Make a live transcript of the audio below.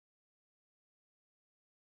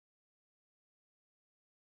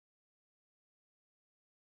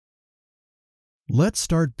Let's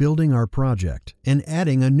start building our project and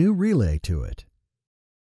adding a new relay to it.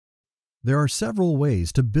 There are several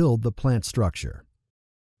ways to build the plant structure.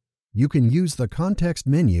 You can use the context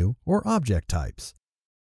menu or object types.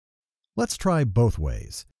 Let's try both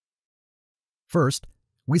ways. First,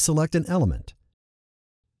 we select an element.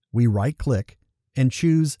 We right-click and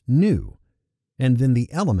choose New, and then the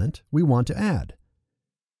element we want to add.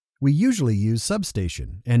 We usually use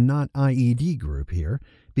Substation and not IED group here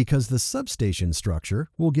because the substation structure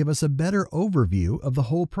will give us a better overview of the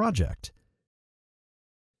whole project.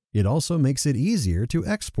 It also makes it easier to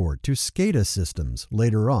export to SCADA systems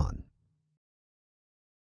later on.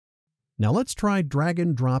 Now let's try drag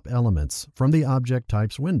and drop elements from the Object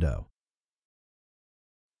Types window.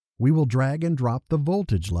 We will drag and drop the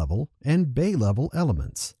voltage level and bay level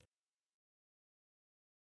elements.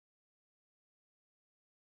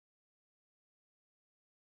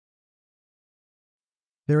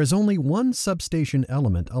 There is only one substation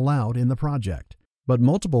element allowed in the project, but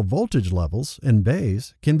multiple voltage levels and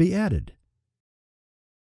bays can be added.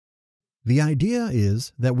 The idea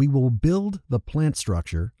is that we will build the plant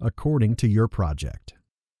structure according to your project.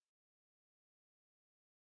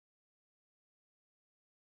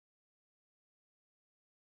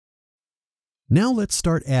 Now let's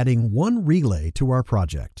start adding one relay to our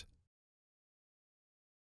project.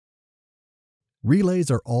 Relays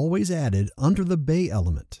are always added under the bay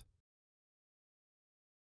element.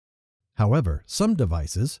 However, some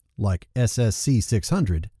devices, like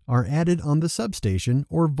PCM600, are added on the substation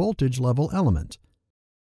or voltage level element.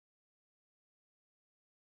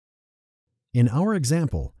 In our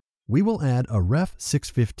example, we will add a Ref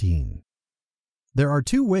 615. There are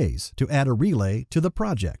two ways to add a relay to the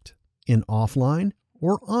project, in offline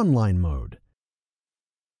or online mode.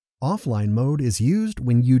 Offline mode is used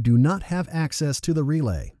when you do not have access to the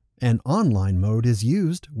relay, and online mode is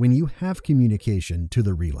used when you have communication to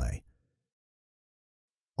the relay.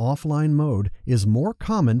 Offline mode is more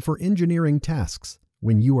common for engineering tasks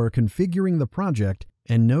when you are configuring the project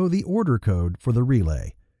and know the order code for the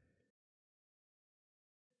relay.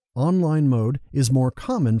 Online mode is more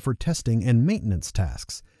common for testing and maintenance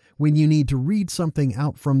tasks when you need to read something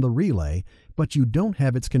out from the relay, but you don't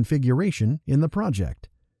have its configuration in the project.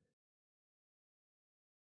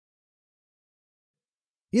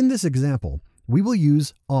 In this example, we will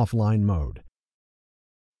use offline mode.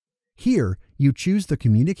 Here, you choose the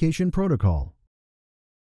communication protocol,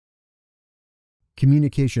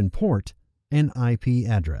 communication port, and IP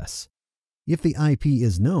address. If the IP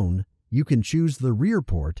is known, you can choose the rear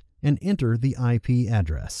port and enter the IP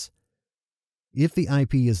address. If the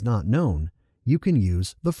IP is not known, you can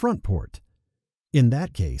use the front port. In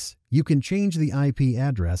that case, you can change the IP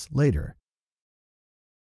address later.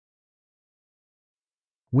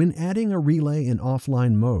 When adding a relay in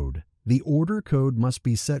offline mode, the order code must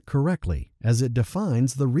be set correctly as it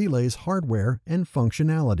defines the relay's hardware and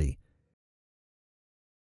functionality.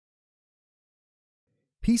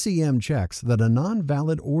 PCM checks that a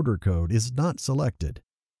non-valid order code is not selected.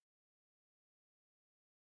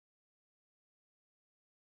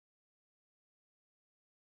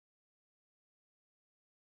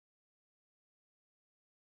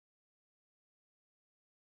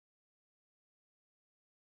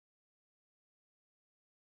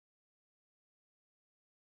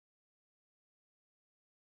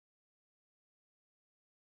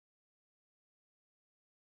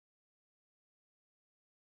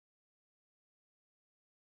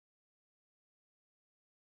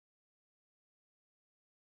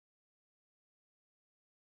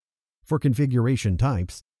 For configuration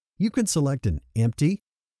types, you can select an empty,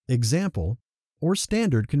 example, or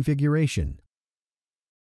standard configuration.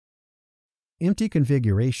 Empty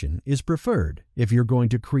configuration is preferred if you're going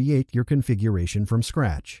to create your configuration from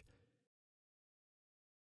scratch.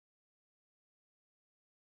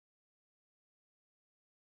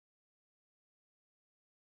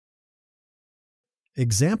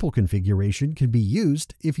 Example configuration can be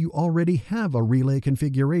used if you already have a relay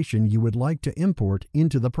configuration you would like to import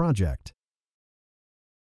into the project.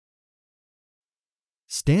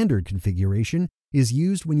 Standard configuration is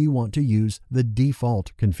used when you want to use the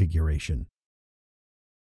default configuration.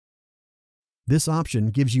 This option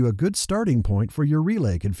gives you a good starting point for your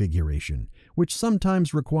relay configuration, which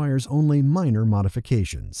sometimes requires only minor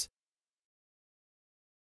modifications.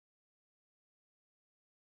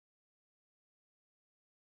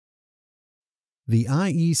 The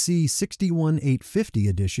IEC 61850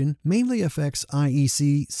 edition mainly affects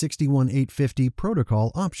IEC 61850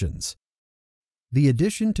 protocol options. The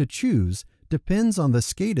edition to choose depends on the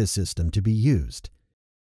SCADA system to be used.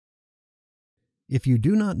 If you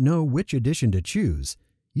do not know which edition to choose,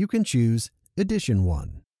 you can choose Edition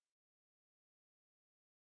 1.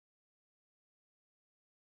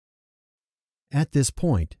 At this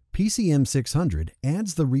point, PCM600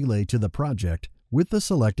 adds the relay to the project with the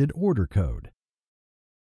selected order code.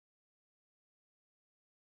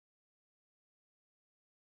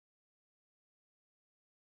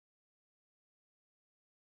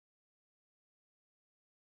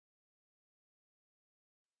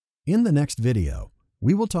 In the next video,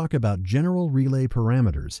 we will talk about general relay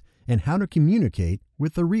parameters and how to communicate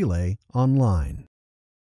with the relay online.